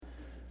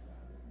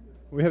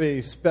We have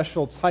a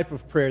special type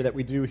of prayer that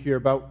we do here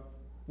about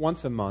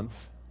once a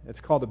month.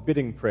 It's called a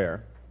bidding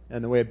prayer.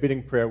 And the way a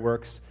bidding prayer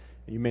works,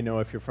 you may know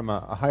if you're from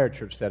a higher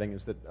church setting,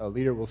 is that a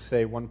leader will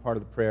say one part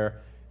of the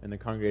prayer and the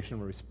congregation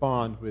will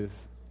respond with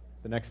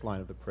the next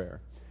line of the prayer.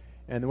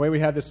 And the way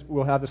we'll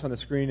have this on the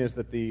screen is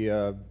that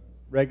the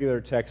regular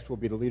text will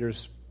be the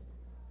leader's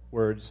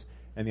words,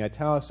 and the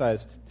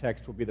italicized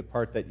text will be the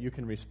part that you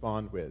can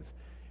respond with.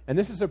 And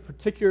this is a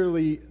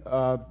particularly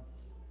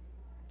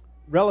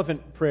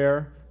relevant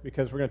prayer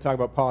because we're going to talk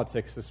about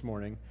politics this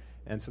morning,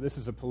 and so this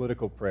is a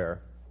political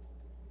prayer.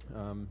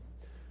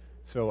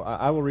 So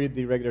I will read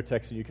the regular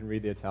text, and you can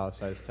read the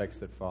italicized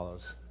text that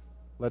follows.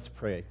 Let's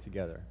pray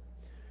together.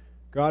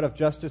 God of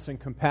justice and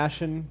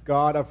compassion,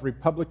 God of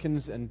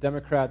Republicans and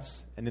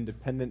Democrats and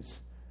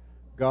independents,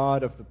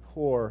 God of the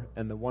poor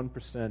and the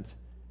 1%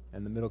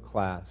 and the middle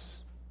class.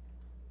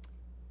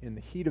 In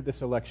the heat of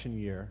this election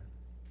year,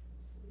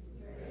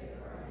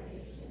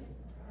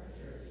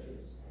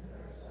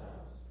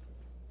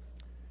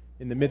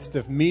 in the midst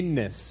of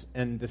meanness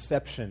and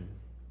deception,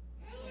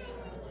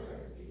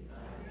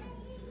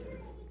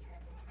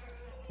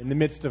 in the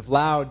midst of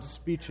loud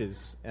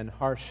speeches and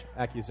harsh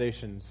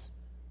accusations,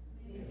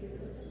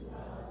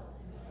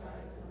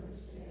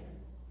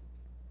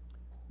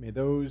 may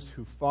those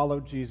who follow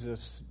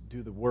Jesus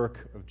do the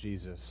work of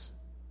Jesus.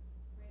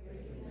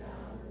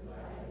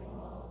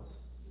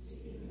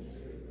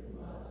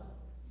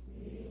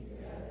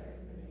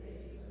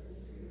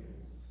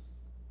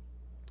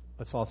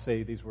 Let's all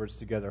say these words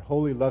together.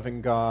 Holy,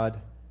 loving God,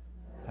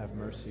 have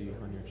mercy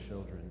on your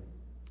children.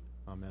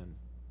 Amen.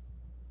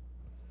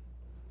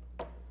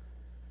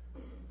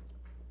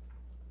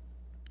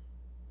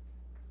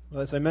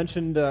 Well, as I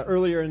mentioned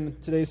earlier in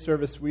today's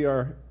service, we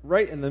are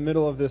right in the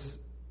middle of this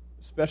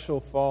special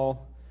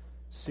fall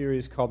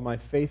series called My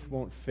Faith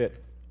Won't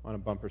Fit on a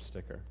Bumper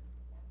Sticker.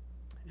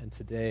 And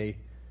today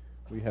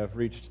we have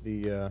reached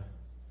the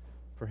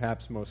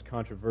perhaps most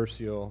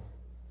controversial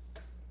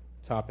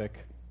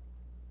topic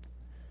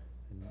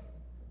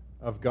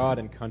of God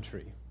and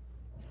country.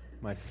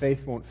 My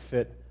faith won't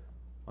fit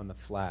on the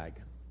flag.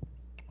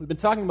 We've been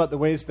talking about the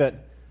ways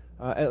that,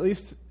 at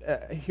least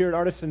here at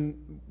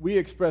Artisan, we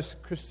express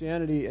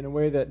Christianity in a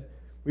way that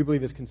we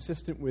believe is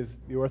consistent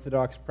with the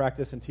Orthodox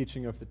practice and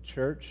teaching of the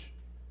church,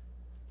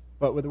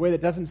 but with a way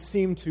that doesn't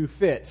seem to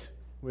fit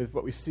with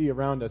what we see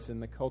around us in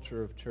the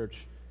culture of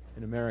church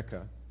in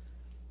America.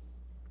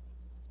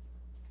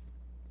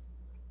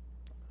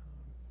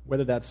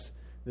 Whether that's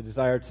the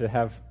desire to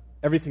have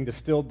everything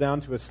distilled down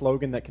to a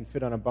slogan that can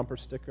fit on a bumper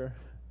sticker,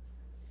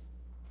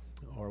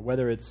 or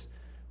whether it's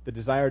the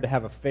desire to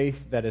have a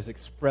faith that is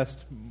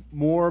expressed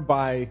more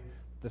by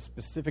the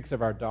specifics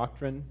of our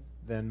doctrine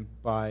than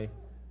by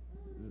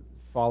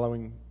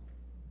following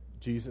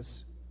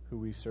Jesus, who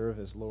we serve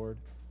as Lord.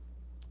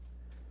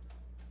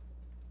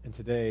 And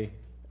today,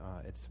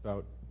 it's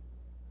about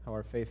how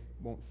our faith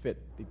won't fit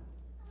the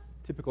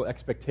typical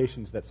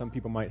expectations that some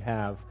people might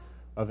have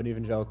of an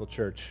evangelical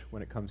church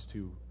when it comes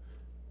to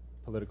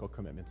political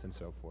commitments and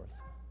so forth.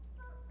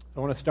 I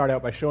want to start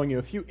out by showing you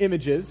a few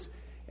images,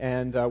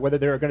 and whether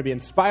they're going to be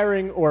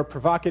inspiring or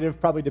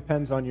provocative probably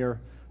depends on your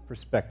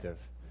perspective.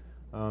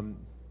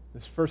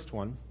 This first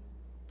one,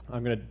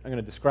 I'm going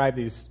to describe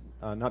these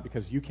not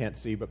because you can't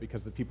see, but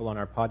because the people on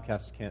our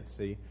podcast can't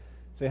see.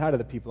 Say hi to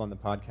the people on the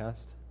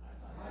podcast.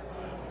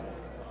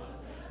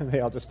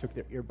 They all just took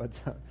their earbuds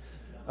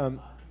out.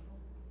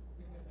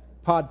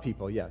 Pod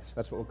people, yes,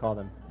 that's what we'll call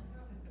them.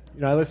 You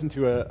know, I listened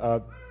to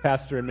a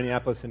pastor in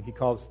Minneapolis, and he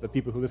calls the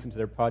people who listen to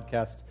their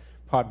podcast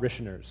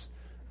podrisheners.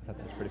 I thought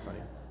that was pretty funny.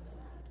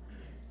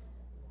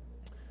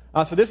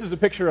 So this is a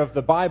picture of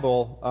the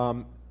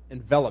Bible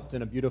enveloped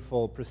in a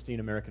beautiful,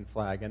 pristine American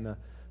flag. And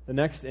the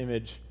next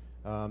image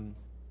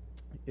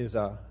is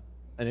an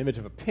image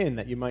of a pin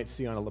that you might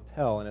see on a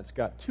lapel, and it's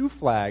got two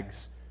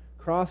flags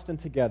crossed and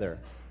together,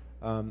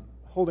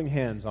 holding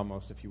hands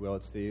almost, if you will.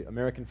 It's the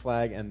American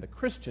flag and the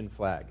Christian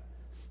flag.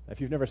 If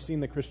you've never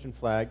seen the Christian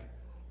flag,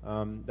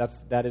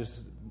 that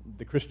is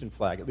the Christian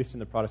flag, at least in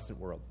the Protestant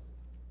world.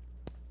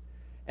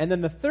 And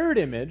then the third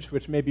image,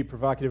 which may be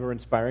provocative or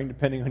inspiring,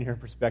 depending on your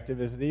perspective,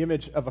 is the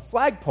image of a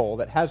flagpole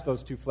that has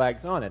those two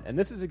flags on it. And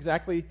this is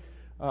exactly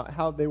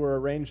how they were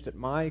arranged at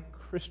my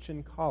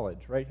Christian college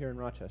right here in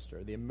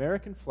Rochester. The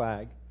American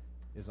flag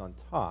is on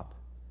top,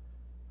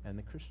 and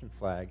the Christian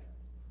flag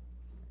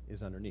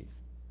is underneath.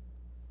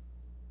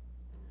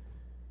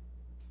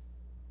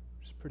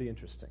 Which is pretty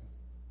interesting.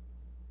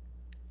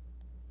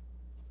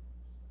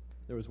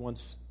 There was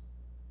once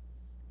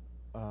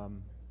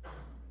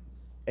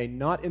a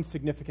not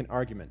insignificant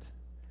argument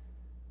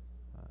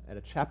at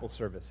a chapel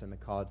service in the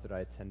college that I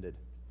attended,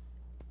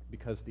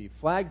 because the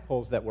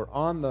flagpoles that were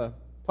on the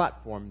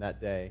platform that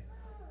day,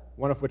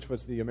 one of which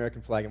was the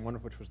American flag and one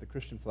of which was the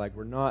Christian flag,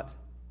 were not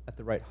at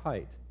the right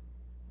height.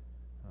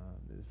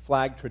 The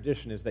flag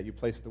tradition is that you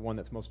place the one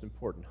that's most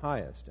important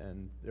highest,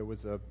 and there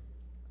was a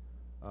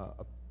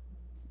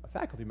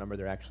faculty member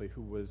there actually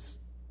who was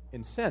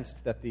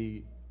incensed that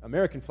the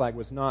American flag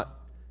was not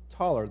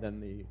taller than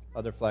the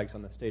other flags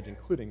on the stage,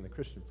 including the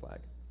Christian flag.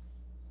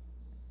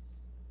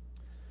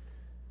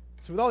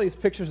 So with all these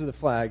pictures of the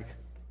flag,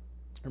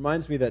 it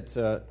reminds me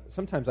that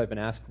sometimes I've been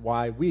asked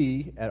why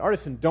we at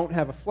Artisan don't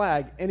have a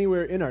flag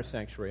anywhere in our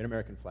sanctuary, an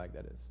American flag,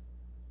 that is.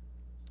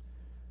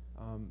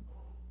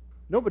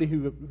 Nobody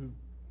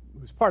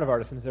who's part of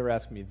Artisan has ever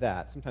asked me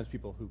that. Sometimes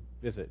people who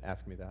visit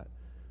ask me that.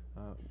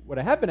 What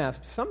I have been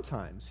asked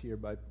sometimes here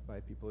by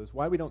people is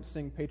why we don't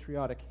sing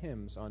patriotic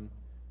hymns on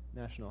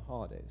national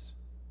holidays.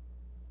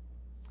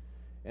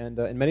 And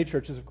in many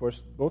churches, of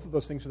course, both of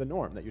those things are the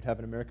norm, that you'd have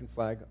an American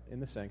flag in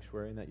the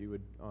sanctuary and that you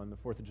would, on the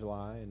 4th of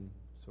July and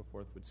so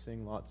forth, would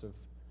sing lots of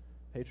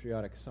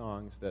patriotic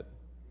songs that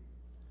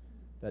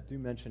do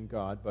mention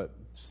God, but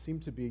seem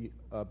to be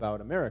about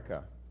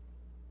America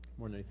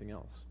more than anything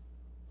else.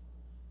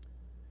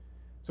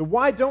 So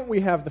why don't we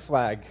have the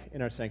flag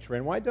in our sanctuary,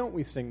 and why don't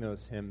we sing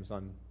those hymns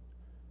on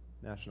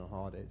national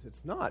holidays?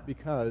 It's not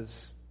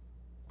because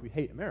we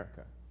hate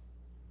America.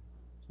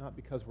 It's not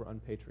because we're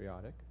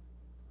unpatriotic.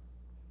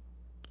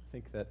 I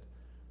think that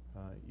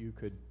you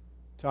could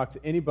talk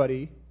to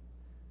anybody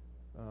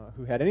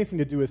who had anything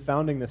to do with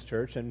founding this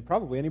church, and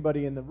probably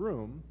anybody in the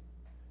room,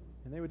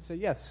 and they would say,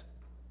 yes,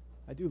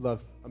 I do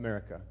love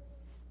America.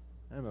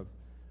 I'm a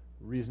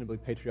reasonably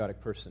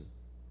patriotic person.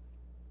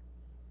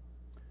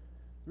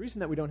 The reason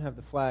that we don't have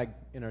the flag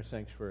in our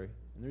sanctuary,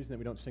 and the reason that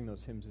we don't sing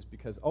those hymns, is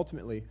because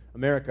ultimately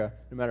America,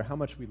 no matter how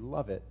much we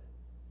love it,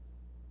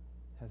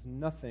 has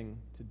nothing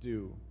to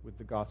do with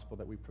the gospel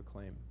that we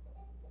proclaim,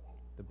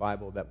 the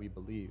Bible that we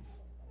believe,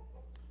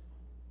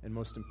 and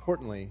most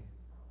importantly,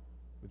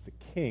 with the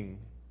King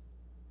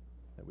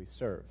that we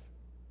serve.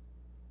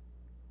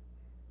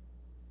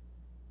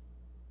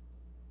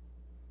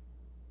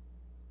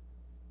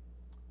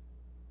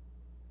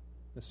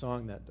 The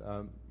song that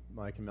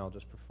Mike and Mel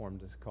just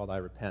performed is called I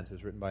Repent. It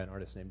was written by an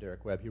artist named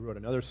Derek Webb. He wrote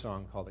another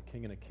song called A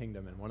King and a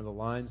Kingdom, and one of the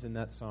lines in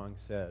that song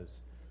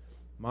says,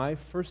 "My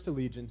first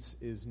allegiance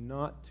is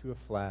not to a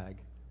flag,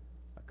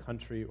 a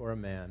country, or a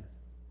man.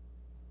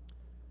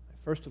 My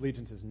first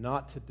allegiance is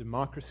not to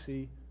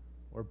democracy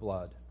or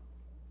blood.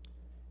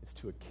 It's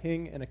to a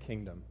king and a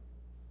kingdom."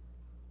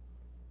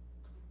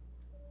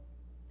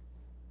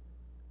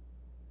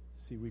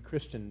 See, we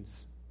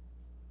Christians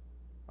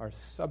are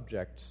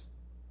subjects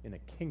in a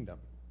kingdom.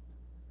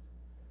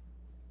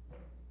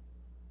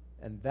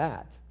 And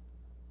that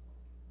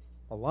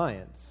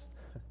alliance,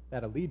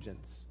 that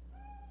allegiance,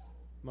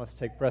 must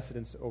take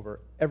precedence over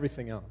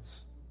everything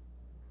else.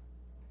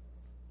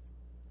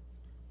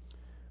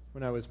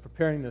 When I was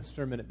preparing this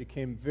sermon, it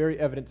became very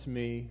evident to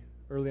me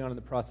early on in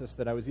the process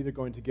that I was either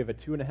going to give a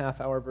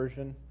 2.5-hour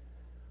version,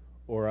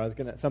 or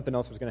something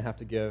else was going to have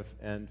to give,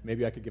 and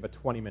maybe I could give a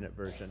 20-minute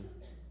version.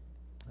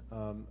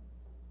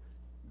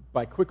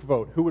 By quick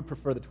vote, who would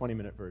prefer the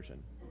 20-minute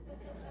version?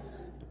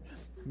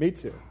 Me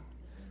too.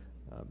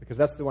 Because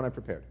that's the one I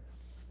prepared.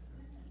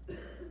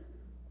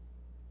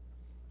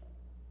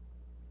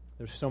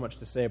 There's so much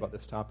to say about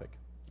this topic.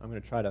 I'm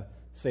going to try to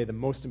say the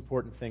most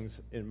important things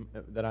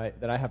that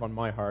I have on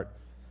my heart,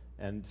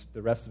 and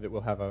the rest of it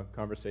we'll have a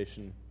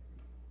conversation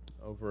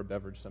over a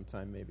beverage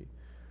sometime maybe.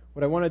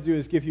 What I want to do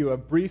is give you a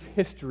brief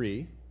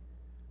history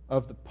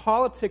of the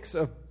politics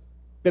of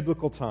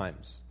biblical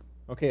times.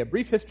 Okay, a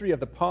brief history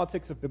of the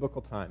politics of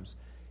biblical times.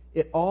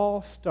 It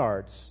all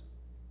starts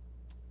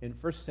in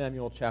 1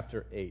 Samuel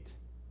chapter 8.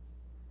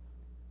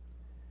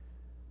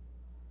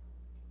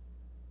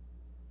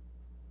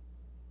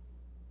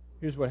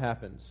 Here's what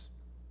happens.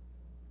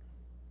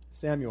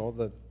 Samuel,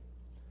 the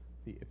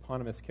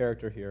eponymous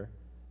character here,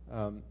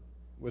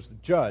 was the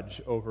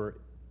judge over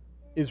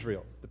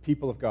Israel, the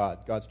people of God,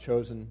 God's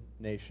chosen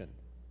nation.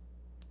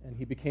 And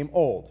he became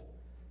old.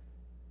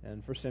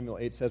 And 1 Samuel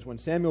 8 says, when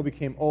Samuel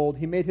became old,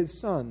 he made his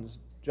sons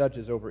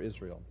judges over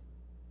Israel.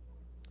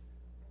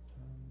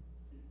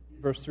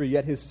 Verse 3,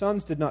 yet his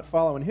sons did not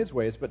follow in his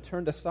ways, but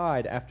turned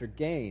aside after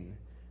gain.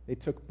 They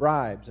took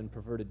bribes and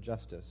perverted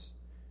justice.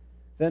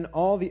 Then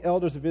all the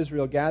elders of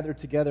Israel gathered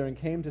together and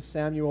came to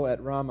Samuel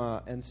at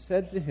Ramah and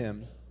said to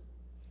him,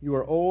 you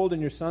are old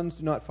and your sons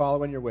do not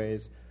follow in your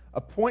ways.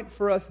 Appoint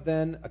for us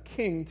then a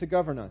king to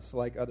govern us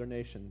like other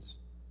nations.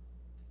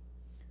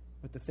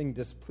 But the thing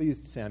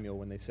displeased Samuel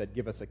when they said,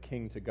 give us a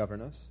king to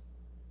govern us.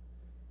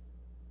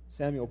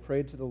 Samuel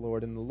prayed to the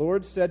Lord, and the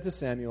Lord said to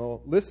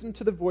Samuel, listen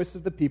to the voice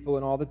of the people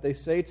and all that they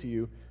say to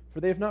you, for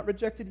they have not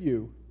rejected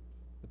you,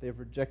 but they have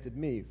rejected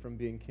me from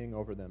being king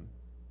over them.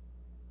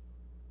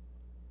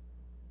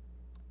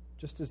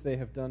 Just as they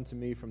have done to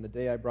me from the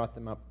day I brought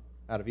them up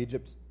out of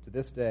Egypt to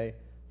this day,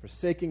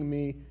 forsaking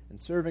me and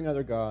serving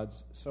other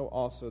gods, so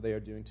also they are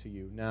doing to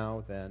you.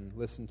 Now then,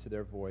 listen to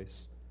their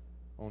voice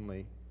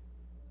only.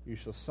 You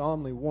shall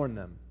solemnly warn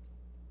them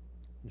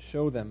and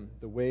show them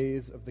the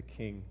ways of the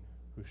king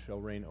who shall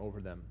reign over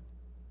them.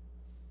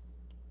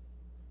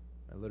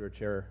 My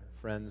literature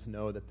friends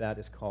know that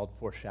is called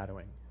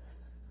foreshadowing.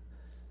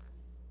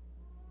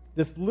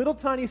 This little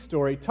tiny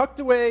story tucked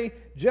away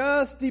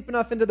just deep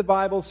enough into the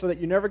Bible so that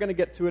you're never going to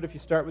get to it if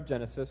you start with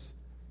Genesis.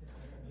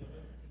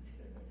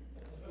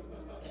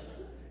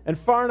 And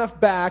far enough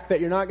back that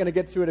you're not going to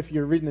get to it if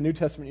you're reading the New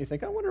Testament and you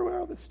think, I wonder where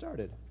all this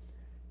started.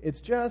 It's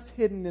just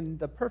hidden in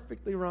the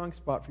perfectly wrong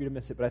spot for you to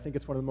miss it, but I think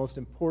it's one of the most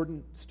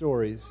important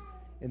stories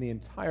in the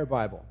entire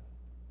Bible.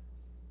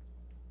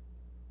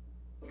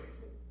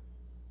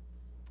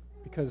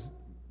 Because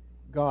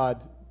God,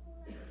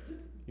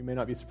 you may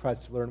not be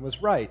surprised to learn,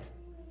 was right.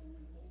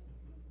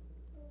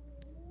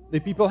 The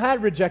people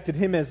had rejected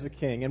him as the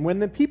king. And when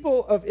the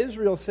people of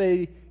Israel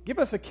say, give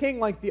us a king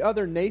like the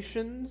other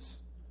nations,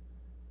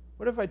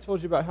 what if I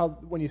told you about how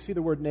when you see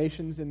the word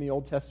nations in the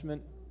Old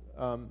Testament,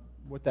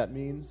 what that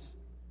means?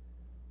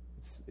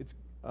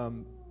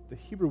 The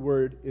Hebrew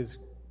word is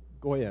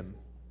goyim,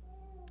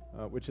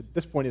 which at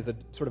this point is a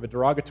sort of a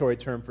derogatory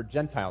term for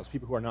Gentiles,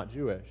 people who are not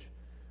Jewish.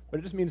 But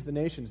it just means the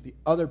nations, the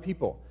other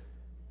people.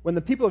 When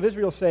the people of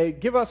Israel say,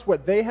 give us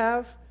what they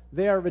have,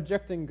 they are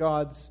rejecting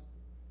God's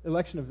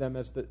election of them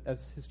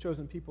as his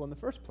chosen people in the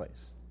first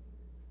place.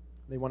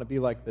 They want to be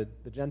like the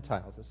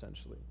Gentiles,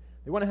 essentially.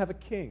 They want to have a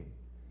king,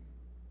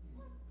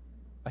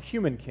 a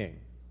human king,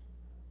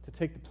 to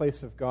take the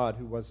place of God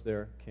who was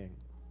their king.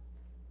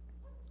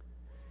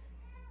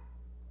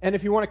 And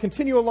if you want to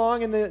continue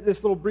along in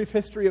this little brief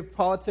history of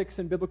politics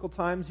in biblical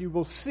times, you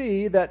will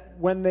see that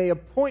when they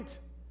appoint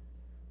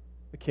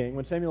the king,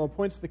 when Samuel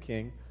appoints the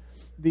king,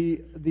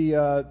 the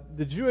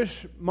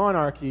Jewish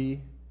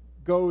monarchy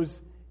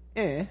goes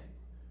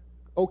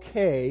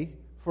okay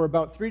for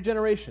about 3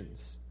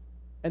 generations,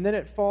 and then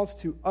it falls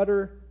to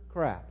utter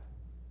crap.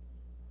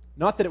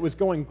 Not that it was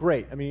going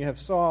great. I mean, you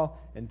have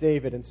Saul and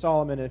David and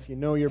Solomon, and if you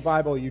know your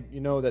Bible, you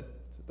know that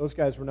those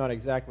guys were not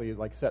exactly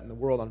like setting the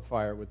world on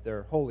fire with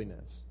their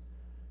holiness.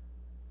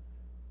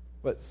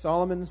 But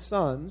Solomon's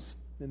sons,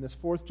 in this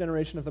 4th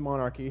generation of the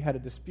monarchy, had a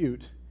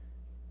dispute.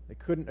 They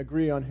couldn't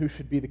agree on who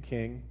should be the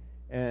king,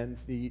 and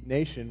the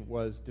nation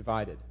was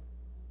divided.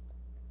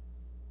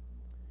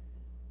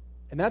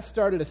 And that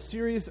started a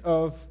series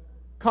of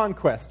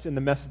conquests in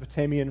the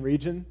Mesopotamian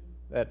region.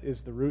 That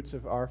is the roots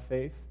of our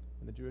faith,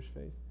 and the Jewish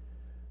faith.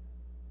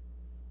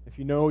 If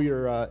you know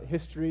your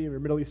history, your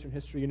Middle Eastern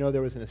history, you know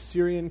there was an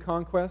Assyrian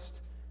conquest,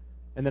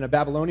 and then a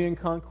Babylonian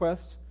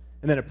conquest,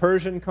 and then a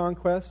Persian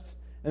conquest,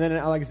 and then an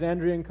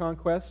Alexandrian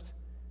conquest.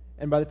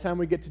 And by the time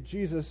we get to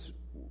Jesus,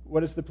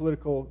 what is the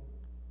political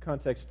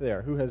context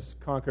there? Who has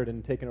conquered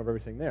and taken over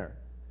everything there?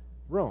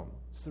 Rome.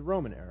 It's the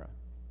Roman era.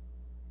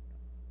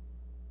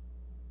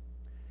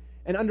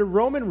 And under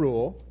Roman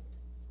rule,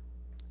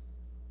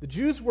 the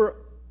Jews were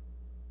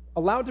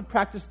allowed to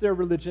practice their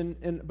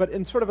religion, but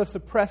in sort of a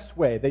suppressed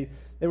way.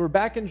 They were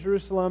back in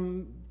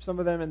Jerusalem, some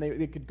of them, and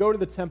they could go to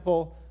the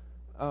temple,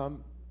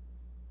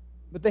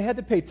 but they had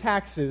to pay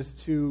taxes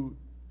to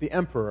the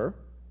emperor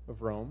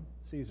of Rome,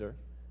 Caesar.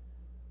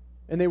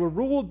 And they were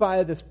ruled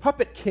by this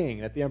puppet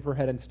king that the emperor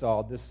had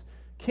installed, this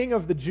king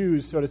of the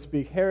Jews, so to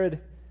speak, Herod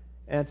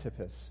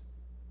Antipas.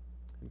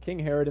 And King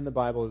Herod in the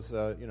Bible is,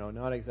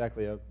 not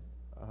exactly a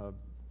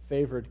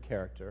favored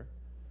character.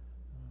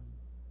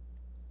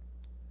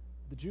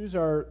 The Jews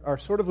are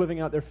sort of living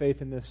out their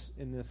faith in this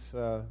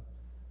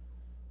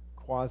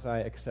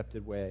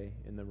quasi-accepted way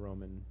in the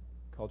Roman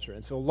culture.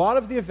 And so a lot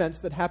of the events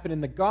that happen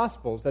in the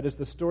Gospels, that is,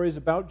 the stories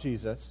about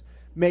Jesus,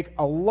 make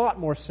a lot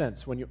more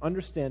sense when you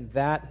understand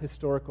that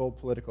historical,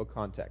 political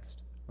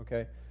context.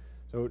 Okay?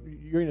 So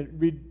you're going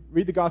to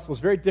read the Gospels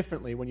very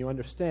differently when you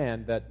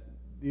understand that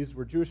these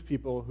were Jewish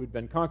people who'd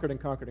been conquered and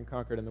conquered and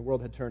conquered, and the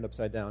world had turned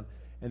upside down,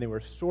 and they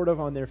were sort of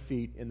on their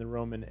feet in the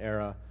Roman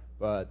era,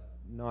 but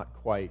not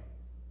quite.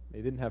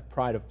 They didn't have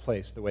pride of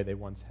place the way they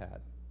once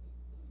had.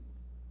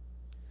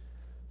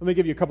 Let me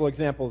give you a couple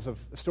examples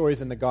of stories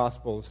in the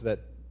Gospels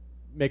that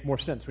make more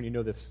sense when you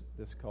know this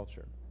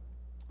culture.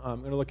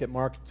 I'm going to look at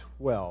Mark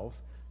 12.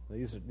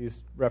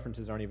 These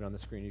references aren't even on the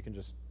screen. You can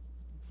just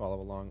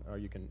follow along, or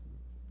you can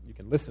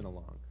listen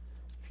along.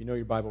 If you know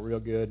your Bible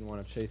real good and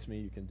want to chase me,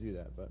 you can do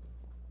that. But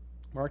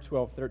Mark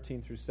 12,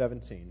 13 through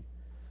 17.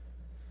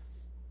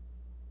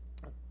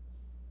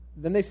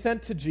 Then they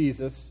sent to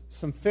Jesus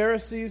some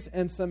Pharisees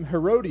and some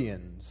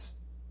Herodians.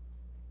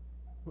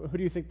 Who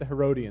do you think the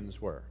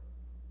Herodians were?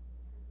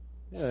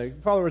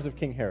 Followers of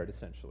King Herod,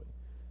 essentially.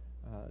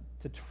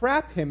 To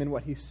trap him in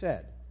what he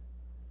said.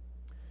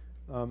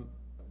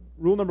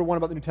 Rule number 1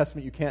 about the New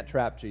Testament, you can't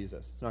trap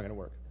Jesus. It's not going to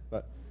work.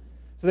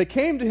 So they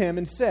came to him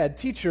and said,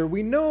 "Teacher,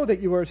 we know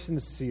that you are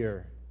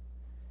sincere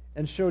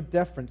and show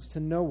deference to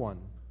no one."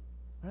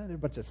 They're a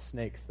bunch of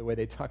snakes, the way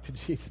they talk to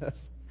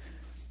Jesus.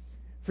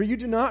 "For you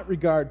do not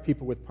regard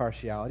people with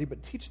partiality,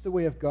 but teach the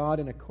way of God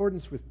in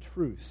accordance with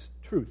truth.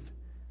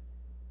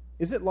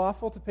 Is it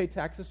lawful to pay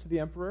taxes to the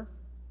emperor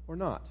or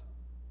not?"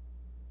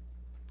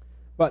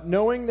 But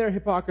knowing their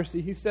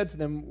hypocrisy, he said to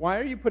them, "Why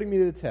are you putting me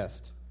to the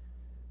test?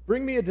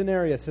 Bring me a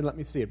denarius and let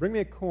me see it. Bring me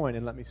a coin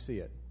and let me see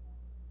it."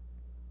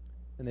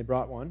 And they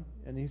brought one,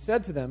 and he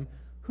said to them,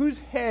 "Whose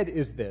head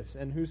is this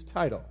and whose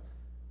title?"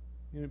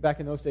 Back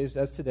in those days,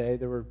 as today,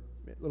 there were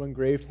little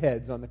engraved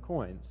heads on the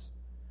coins,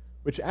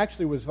 which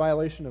actually was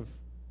violation of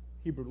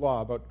Hebrew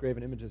law about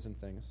graven images and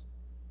things.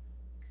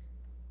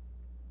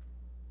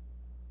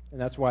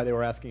 And that's why they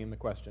were asking him the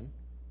question.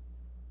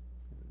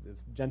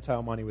 This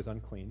Gentile money was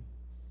unclean.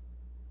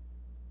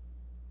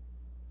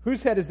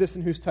 "Whose head is this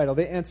and whose title?"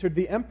 They answered,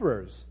 "The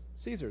emperor's,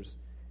 Caesar's."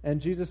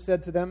 And Jesus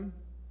said to them,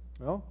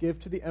 "Well, give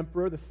to the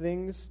emperor the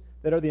things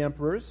that are the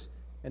emperor's,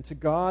 and to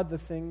God the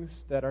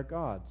things that are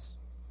God's."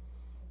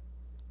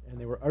 And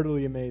they were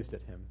utterly amazed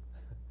at him.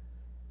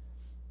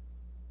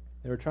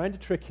 They were trying to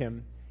trick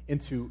him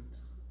into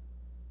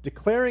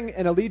declaring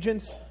an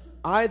allegiance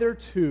either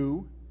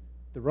to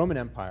the Roman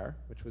Empire,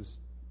 which was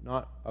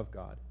not of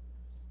God,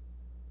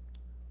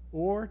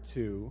 or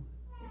to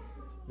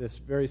this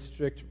very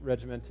strict,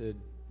 regimented,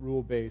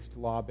 rule-based,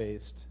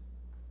 law-based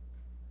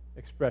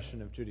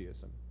expression of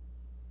Judaism.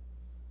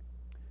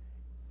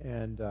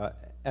 And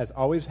as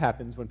always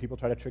happens when people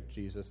try to trick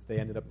Jesus, they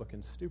ended up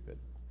looking stupid.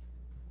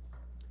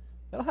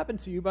 That'll happen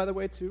to you, by the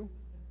way, too.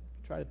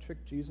 Try to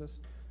trick Jesus.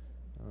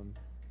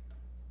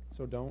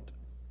 So don't.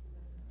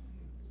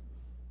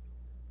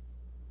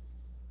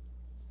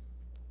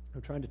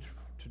 I'm trying to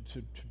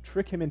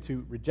trick him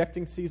into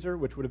rejecting Caesar,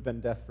 which would have been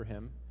death for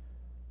him,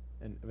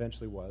 and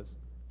eventually was,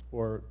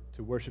 or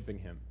to worshiping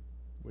him,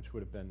 which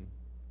would have been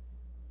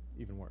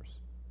even worse.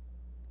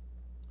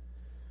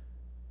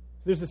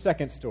 So there's the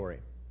second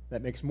story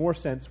that makes more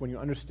sense when you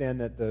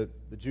understand that the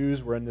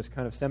Jews were in this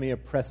kind of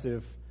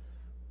semi-oppressive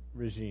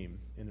regime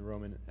in the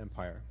Roman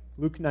Empire.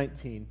 Luke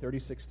 19,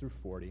 36 through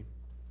 40.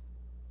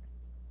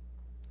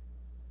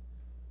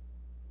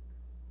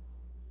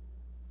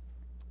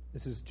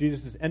 This is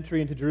Jesus'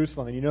 entry into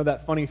Jerusalem. And you know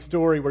that funny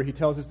story where he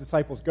tells his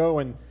disciples, "Go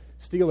and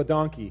steal a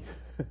donkey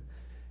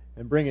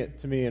and bring it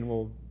to me and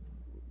we'll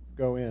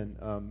go in."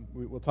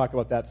 We'll talk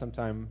about that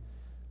sometime,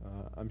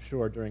 I'm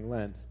sure, during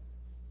Lent.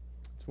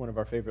 It's one of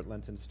our favorite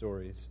Lenten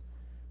stories.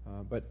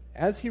 But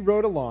as he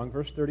rode along,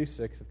 verse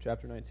 36 of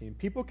chapter 19,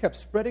 people kept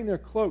spreading their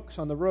cloaks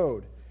on the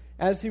road.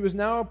 As he was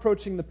now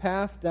approaching the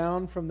path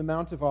down from the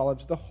Mount of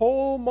Olives, the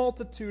whole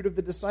multitude of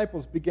the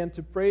disciples began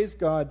to praise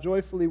God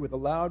joyfully with a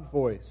loud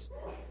voice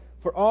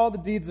for all the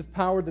deeds of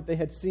power that they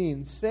had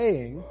seen,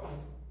 saying,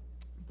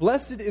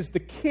 "Blessed is the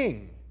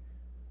King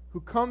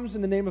who comes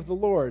in the name of the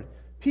Lord,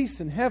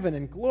 peace in heaven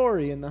and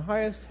glory in the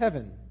highest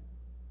heaven."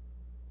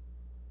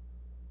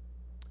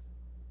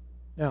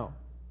 Now,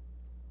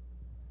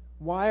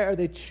 why are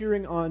they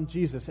cheering on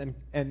Jesus and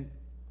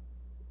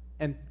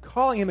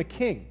calling him a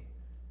king?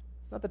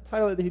 It's not the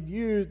title that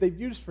they've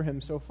used for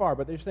him so far,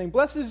 but they're saying,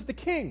 "Blessed is the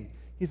King."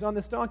 He's on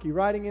this donkey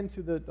riding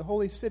into the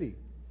holy city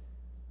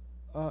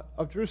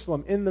of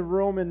Jerusalem in the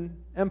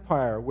Roman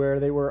Empire, where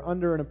they were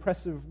under an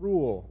oppressive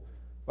rule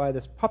by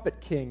this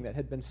puppet king that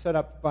had been set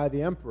up by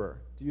the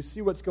emperor. Do you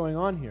see what's going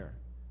on here?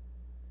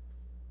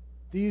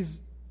 These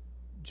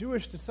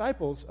Jewish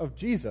disciples of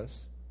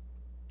Jesus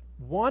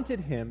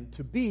wanted him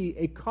to be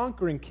a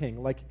conquering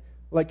king,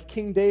 like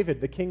King David,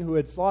 the king who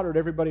had slaughtered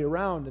everybody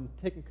around and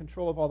taken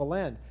control of all the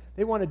land.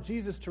 They wanted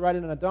Jesus to ride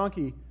in on a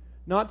donkey,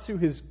 not to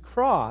his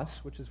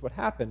cross, which is what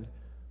happened,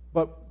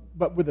 but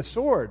with a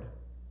sword,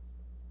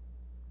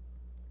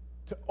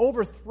 to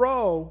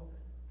overthrow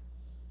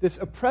this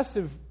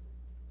oppressive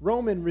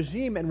Roman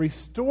regime and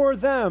restore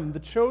them, the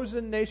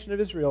chosen nation of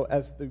Israel,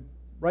 as the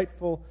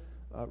rightful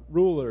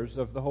rulers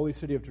of the holy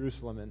city of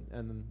Jerusalem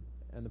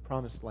and the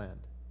promised land.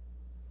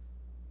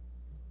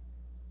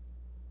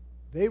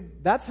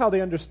 That's how they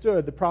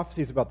understood the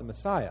prophecies about the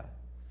Messiah.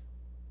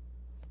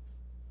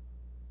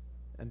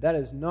 And that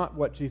is not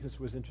what Jesus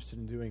was interested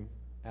in doing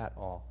at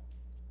all.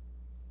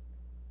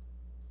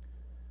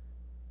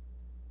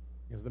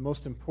 Because the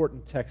most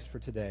important text for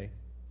today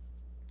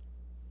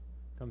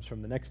comes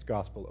from the next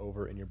gospel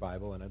over in your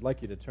Bible, and I'd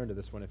like you to turn to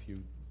this one if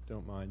you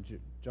don't mind,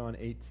 John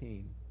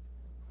 18.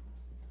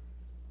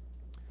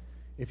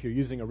 If you're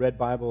using a red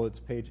Bible, it's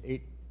page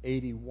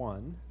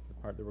 881, the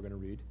part that we're going to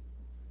read.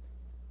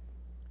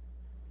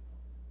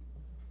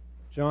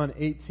 John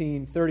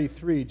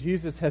 18:33,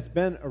 Jesus has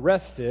been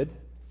arrested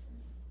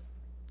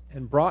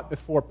and brought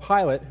before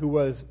Pilate, who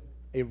was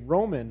a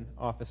Roman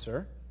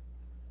officer.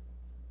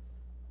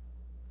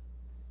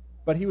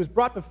 But he was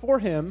brought before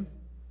him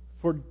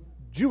for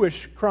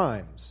Jewish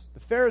crimes. The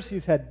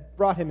Pharisees had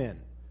brought him in,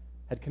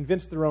 had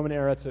convinced the Roman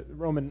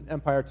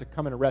Empire to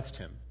come and arrest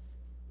him.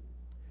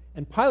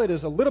 And Pilate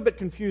is a little bit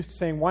confused,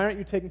 saying, "Why aren't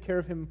you taking care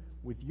of him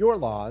with your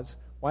laws?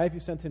 Why have you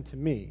sent him to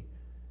me?"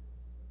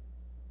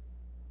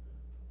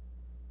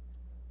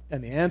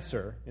 And the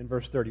answer in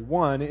verse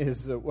 31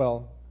 is,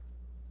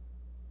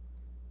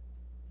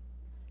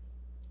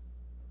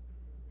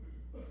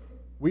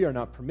 we are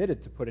not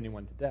permitted to put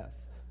anyone to death.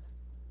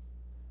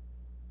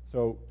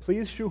 So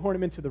please shoehorn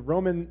him into the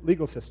Roman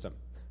legal system.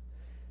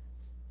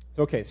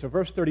 So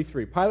verse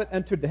 33. Pilate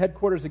entered the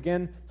headquarters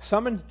again,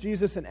 summoned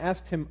Jesus, and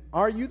asked him,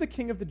 "Are you the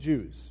king of the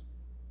Jews?"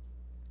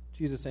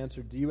 Jesus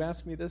answered, "Do you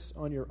ask me this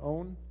on your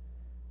own,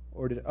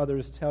 or did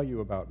others tell you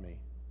about me?"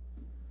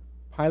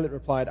 Pilate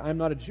replied, "I am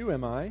not a Jew,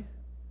 am I?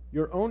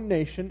 Your own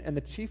nation and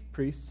the chief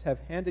priests have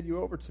handed you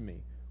over to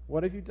me.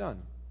 What have you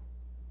done?"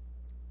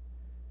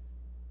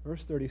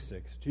 Verse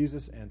 36,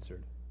 Jesus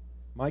answered,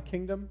 "My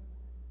kingdom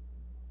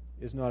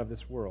is not of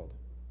this world.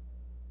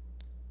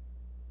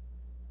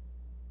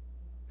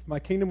 If my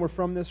kingdom were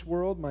from this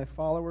world, my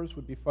followers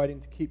would be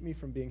fighting to keep me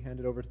from being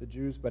handed over to the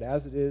Jews, but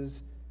as it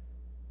is,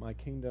 my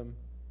kingdom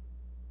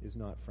is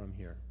not from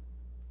here.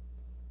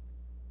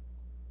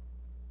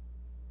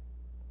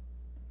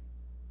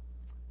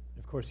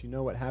 Of course, you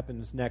know what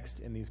happens next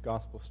in these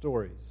gospel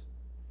stories.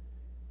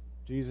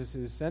 Jesus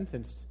is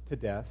sentenced to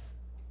death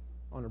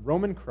on a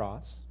Roman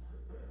cross.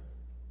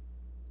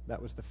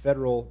 That was the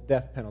federal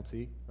death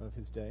penalty of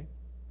his day.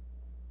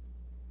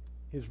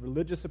 His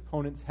religious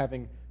opponents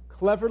having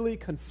cleverly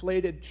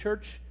conflated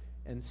church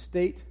and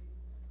state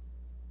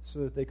so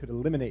that they could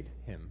eliminate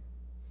him,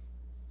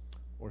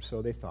 or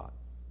so they thought.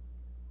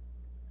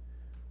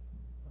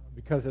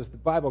 Because as the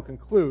Bible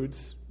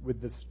concludes with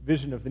this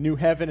vision of the new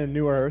heaven and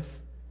new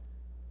earth,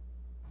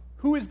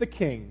 who is the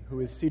king who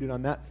is seated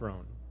on that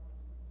throne?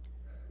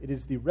 It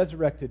is the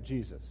resurrected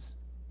Jesus,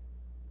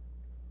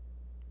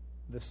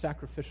 the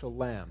sacrificial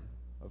Lamb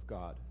of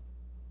God.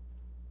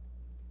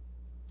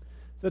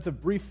 So that's a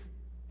brief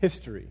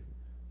history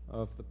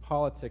of the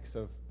politics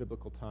of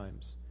biblical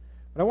times.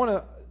 But I want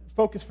to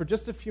focus for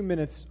just a few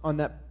minutes on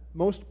that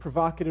most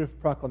provocative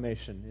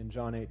proclamation in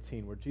John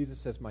 18, where Jesus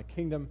says, "My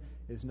kingdom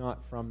is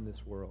not from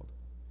this world."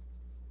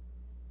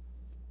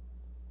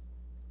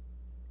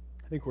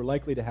 I think we're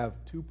likely to have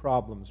two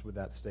problems with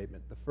that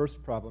statement. The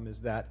first problem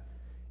is that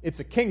it's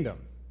a kingdom.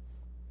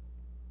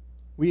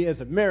 We as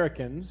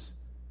Americans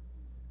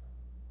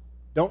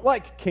don't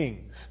like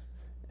kings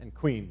and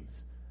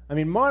queens. I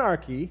mean,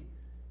 monarchy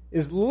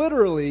is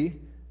literally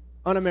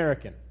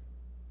un-American,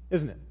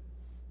 isn't it?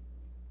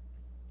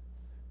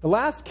 The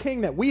last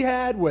king that we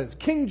had was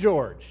King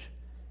George.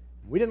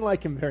 We didn't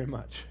like him very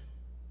much.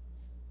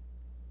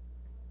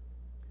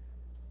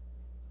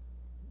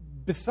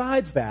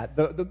 Besides that,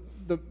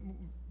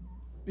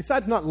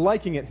 besides not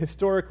liking it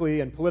historically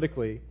and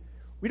politically,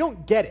 we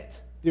don't get it,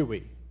 do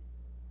we?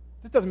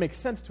 This doesn't make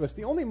sense to us.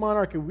 The only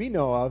monarchy we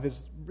know of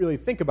really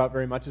think about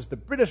very much is the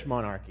British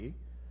monarchy,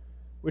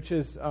 which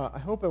is, I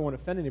hope I won't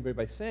offend anybody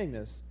by saying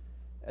this,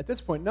 at this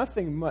point,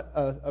 nothing but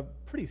a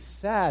pretty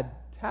sad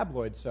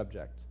tabloid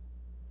subject.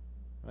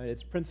 Right?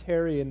 It's Prince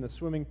Harry in the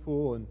swimming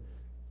pool and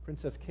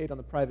Princess Kate on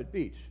the private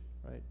beach.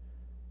 Right?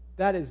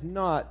 That is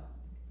not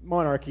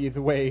monarchy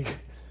the way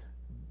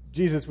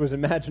Jesus was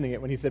imagining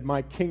it when he said,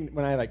 I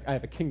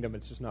have a kingdom,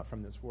 it's just not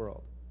from this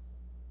world.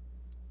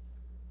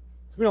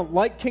 So we don't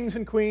like kings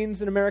and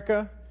queens in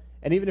America,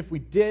 and even if we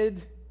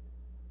did,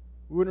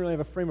 we wouldn't really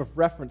have a frame of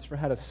reference for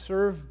how to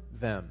serve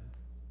them.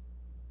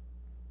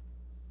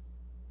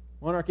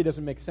 Monarchy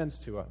doesn't make sense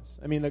to us.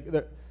 I mean,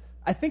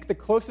 I think the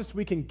closest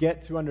we can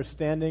get to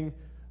understanding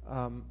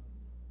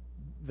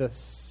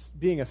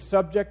being a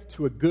subject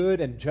to a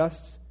good and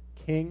just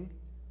king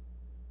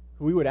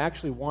who we would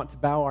actually want to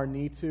bow our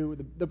knee to,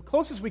 the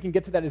closest we can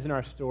get to that is in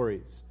our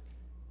stories.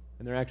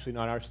 And they're actually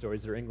not our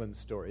stories, they're England's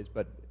stories.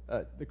 But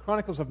the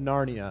Chronicles of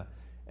Narnia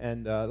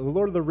and the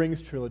Lord of the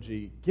Rings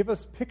trilogy give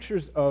us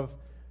pictures of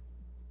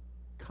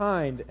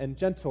kind and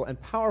gentle and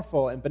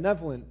powerful and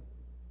benevolent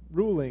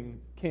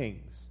ruling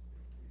kings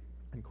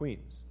and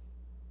queens.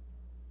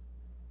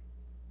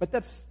 But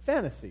that's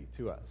fantasy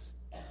to us.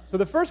 So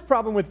the first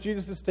problem with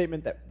Jesus'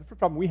 statement, the first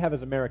problem we have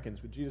as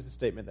Americans with Jesus'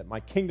 statement that my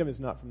kingdom is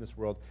not from this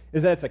world,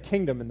 is that it's a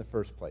kingdom in the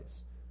first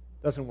place.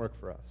 It doesn't work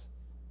for us.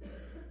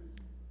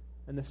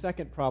 And the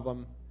second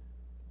problem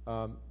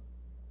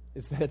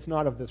is that it's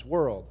not of this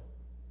world.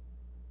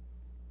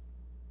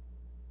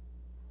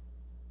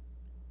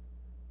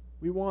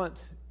 We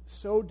want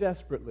so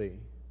desperately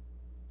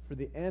for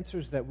the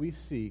answers that we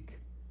seek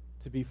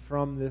to be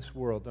from this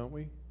world, don't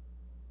we?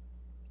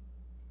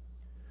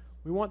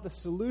 We want the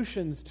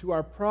solutions to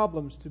our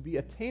problems to be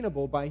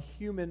attainable by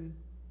human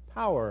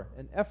power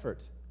and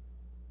effort.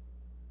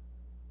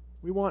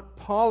 We want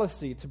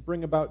policy to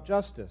bring about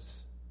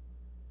justice.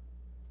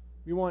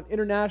 We want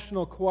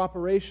international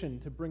cooperation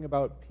to bring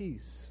about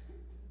peace.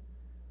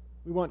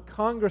 We want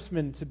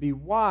congressmen to be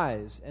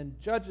wise and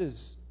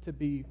judges to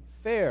be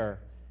fair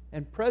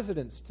and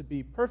presidents to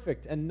be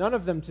perfect and none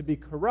of them to be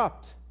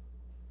corrupt.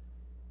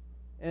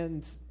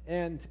 And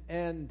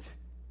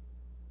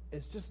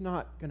it's just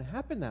not going to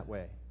happen that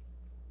way.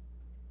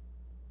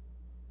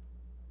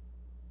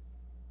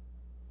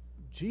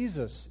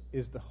 Jesus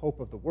is the hope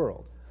of the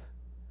world,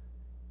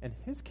 and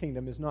his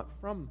kingdom is not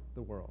from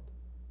the world.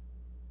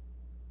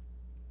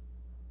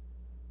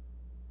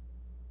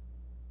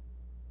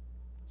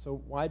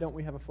 So why don't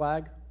we have a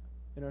flag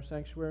in our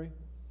sanctuary?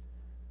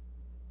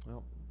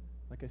 Well,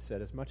 like I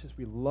said, as much as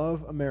we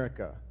love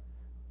America,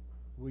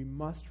 we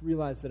must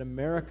realize that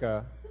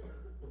America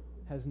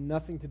has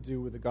nothing to do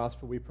with the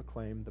gospel we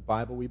proclaim, the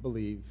Bible we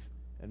believe,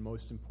 and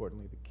most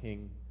importantly, the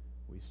King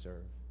we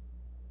serve.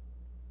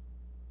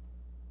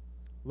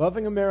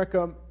 Loving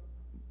America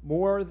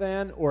more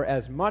than or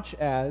as much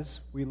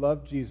as we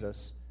love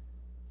Jesus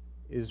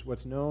is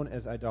what's known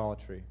as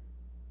idolatry.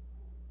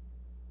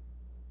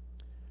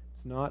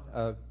 It's not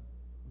a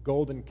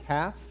golden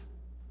calf,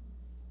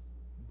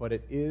 but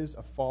it is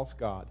a false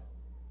god.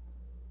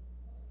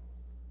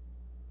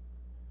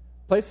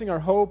 Placing our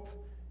hope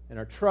and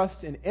our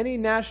trust in any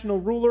national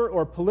ruler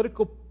or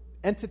political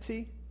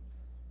entity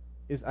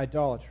is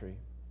idolatry.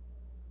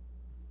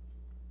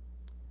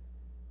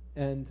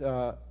 And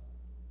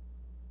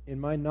in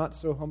my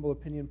not-so-humble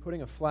opinion,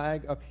 putting a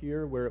flag up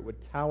here where it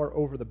would tower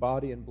over the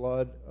body and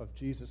blood of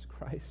Jesus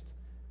Christ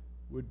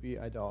would be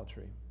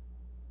idolatry.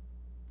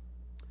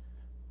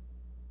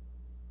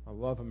 I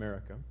love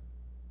America,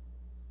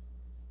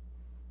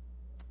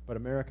 but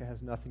America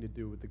has nothing to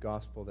do with the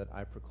gospel that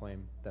I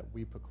proclaim, that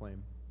we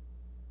proclaim.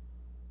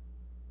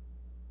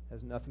 It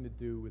has nothing to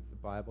do with the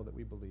Bible that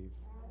we believe.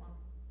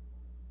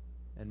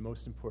 And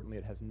most importantly,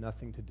 it has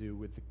nothing to do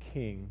with the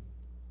King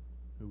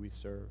who we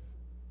serve.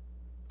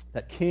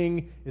 That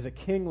King is a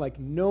King like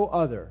no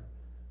other,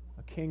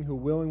 a King who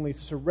willingly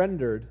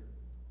surrendered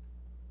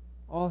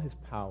all his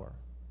power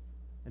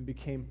and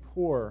became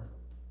poor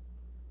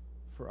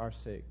for our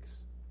sakes.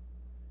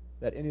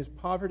 That in his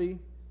poverty,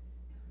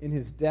 in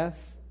his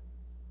death,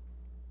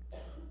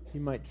 he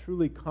might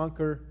truly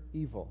conquer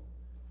evil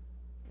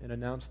and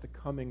announce the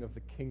coming of the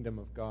kingdom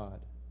of God.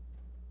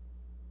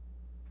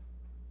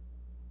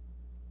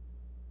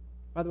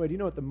 By the way, do you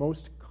know what the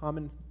most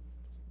common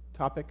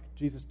topic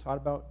Jesus taught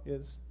about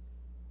is?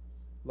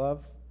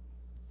 Love?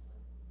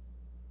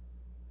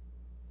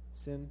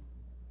 Sin?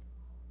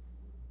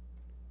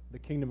 The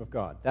kingdom of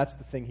God. That's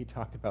the thing he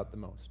talked about the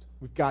most.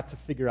 We've got to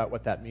figure out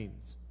what that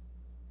means.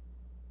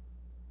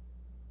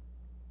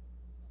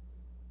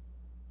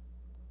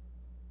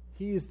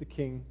 He is the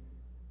King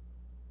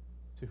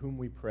to whom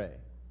we pray,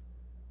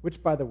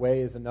 which, by the way,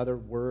 is another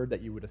word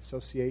that you would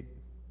associate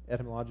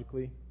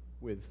etymologically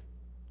with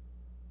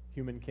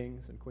human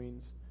kings and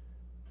queens.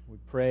 We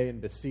pray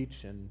and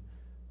beseech and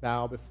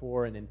bow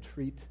before and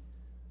entreat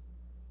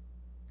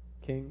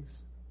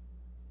kings.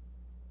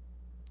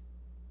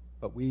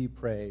 But we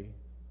pray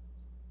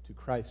to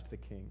Christ the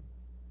King,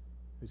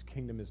 whose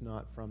kingdom is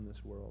not from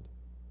this world.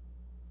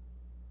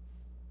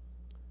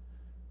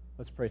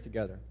 Let's pray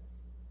together.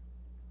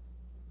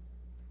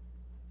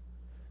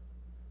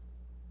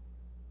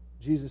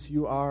 Jesus,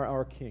 you are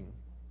our King.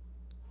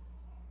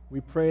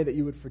 We pray that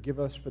you would forgive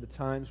us for the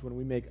times when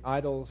we make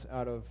idols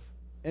out of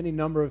any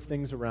number of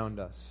things around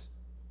us.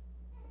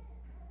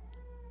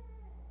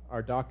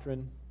 Our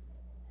doctrine,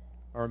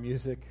 our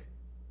music,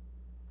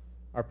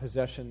 our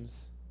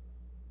possessions,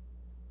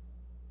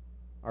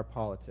 our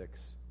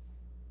politics.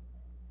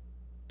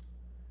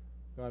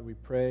 God, we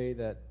pray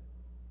that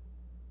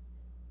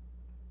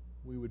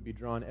we would be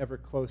drawn ever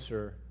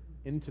closer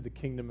into the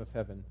kingdom of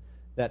heaven,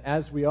 that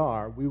as we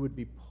are, we would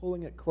be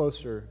pulling it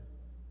closer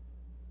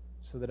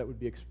so that it would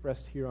be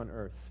expressed here on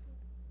earth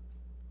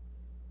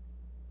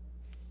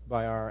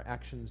by our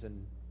actions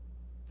and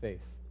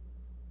faith.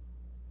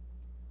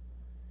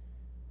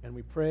 And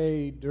we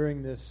pray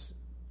during this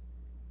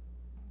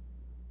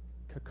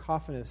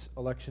cacophonous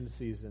election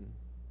season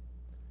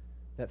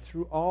that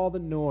through all the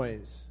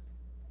noise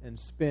and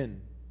spin,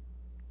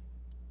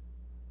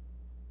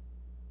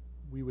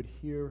 we would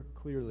hear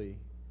clearly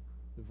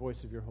the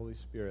voice of your Holy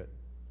Spirit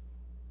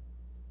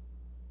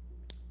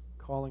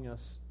calling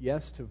us,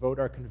 yes, to vote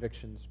our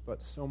convictions,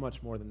 but so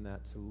much more than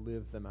that, to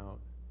live them out.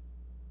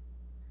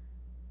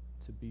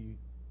 To be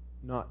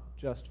not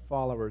just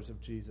followers of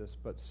Jesus,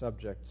 but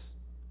subjects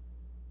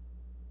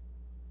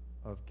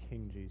of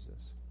King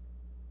Jesus.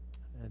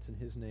 And it's in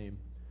his name,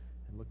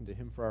 and looking to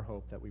him for our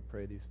hope, that we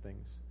pray these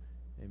things.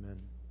 Amen.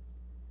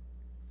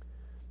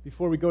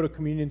 Before we go to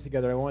communion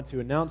together, I want to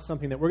announce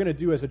something that we're going to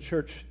do as a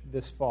church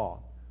this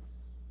fall.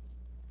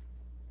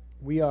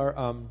 We are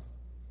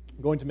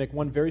going to make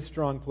one very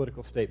strong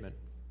political statement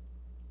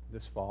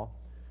this fall.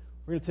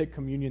 We're going to take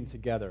communion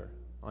together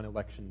on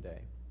Election Day.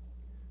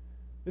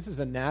 This is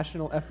a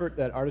national effort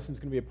that Artisan's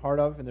going to be a part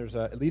of, and there's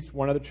at least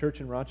one other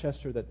church in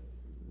Rochester that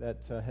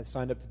has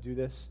signed up to do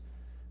this.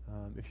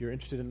 If you're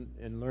interested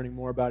in learning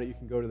more about it, you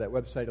can go to that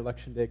website,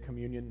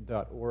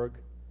 electiondaycommunion.org.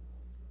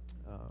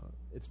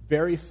 It's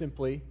very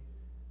simply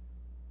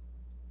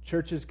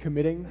churches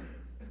committing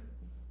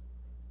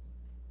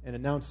and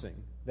announcing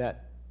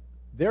that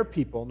their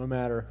people, no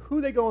matter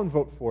who they go and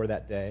vote for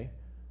that day,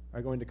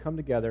 are going to come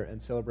together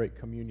and celebrate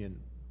communion,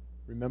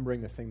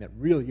 remembering the thing that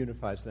really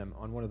unifies them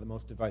on one of the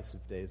most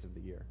divisive days of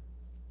the year.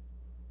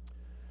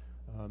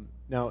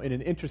 Now, in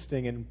an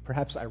interesting and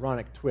perhaps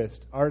ironic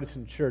twist,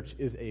 Artisan Church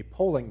is a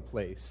polling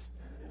place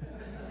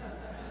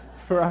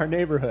for our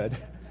neighborhood.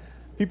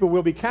 People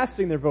will be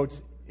casting their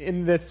votes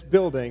in this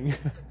building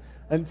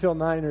until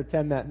 9 or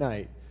 10 that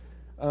night.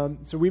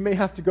 So we may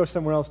have to go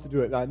somewhere else to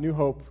do it. New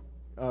Hope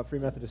Free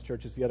Methodist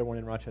Church is the other one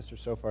in Rochester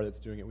so far that's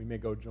doing it. We may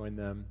go join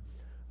them,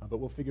 but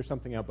we'll figure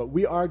something out. But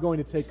we are going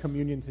to take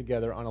communion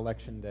together on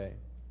Election Day,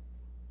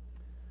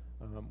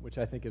 which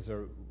I think is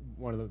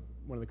one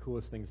of the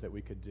coolest things that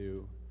we could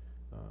do.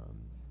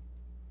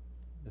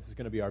 This is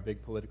going to be our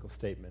big political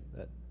statement,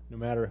 that no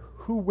matter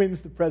who wins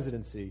the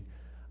presidency,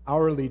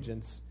 our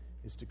allegiance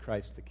is to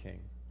Christ the King.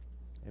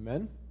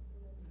 Amen?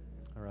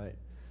 All right.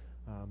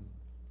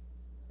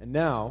 And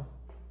now,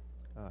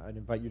 I'd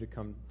invite you to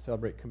come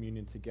celebrate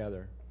communion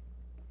together.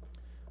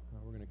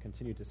 We're going to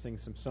continue to sing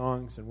some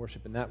songs and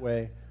worship in that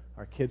way.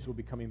 Our kids will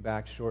be coming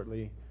back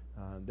shortly.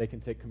 They can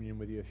take communion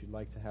with you if you'd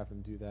like to have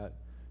them do that.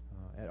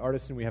 At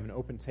Artisan, we have an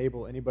open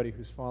table. Anybody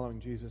who's following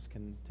Jesus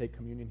can take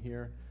communion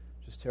here.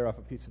 just tear off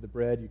a piece of the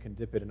bread. You can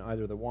dip it in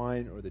either the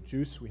wine or the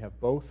juice. We have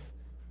both,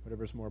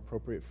 whatever's more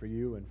appropriate for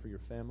you and for your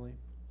family.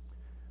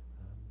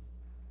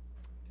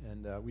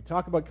 We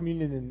talk about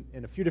communion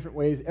in a few different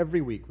ways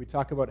every week. We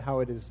talk about how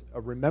it is a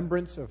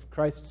remembrance of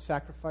Christ's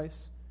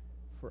sacrifice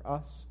for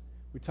us.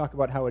 We talk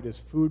about how it is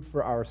food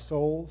for our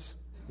souls.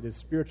 It is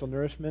spiritual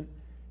nourishment.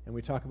 And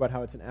we talk about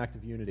how it's an act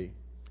of unity.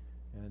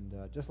 And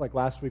just like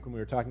last week when we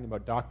were talking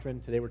about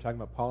doctrine, today we're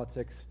talking about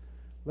politics.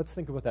 Let's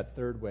think about that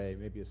third way,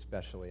 maybe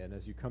especially. And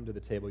as you come to the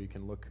table, you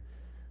can look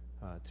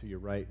to your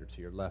right or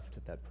to your left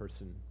at that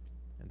person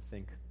and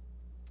think,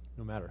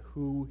 no matter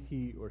who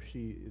he or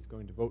she is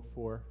going to vote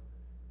for,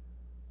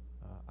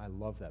 I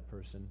love that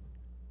person,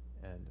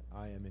 and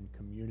I am in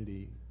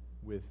community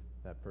with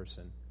that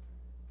person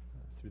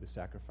through the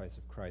sacrifice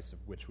of Christ, of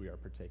which we are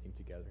partaking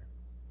together.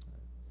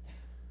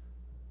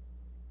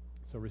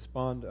 So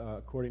respond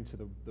according to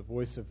the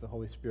voice of the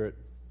Holy Spirit,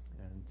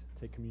 and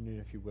take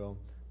communion if you will.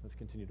 Let's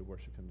continue to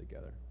worship him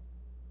together.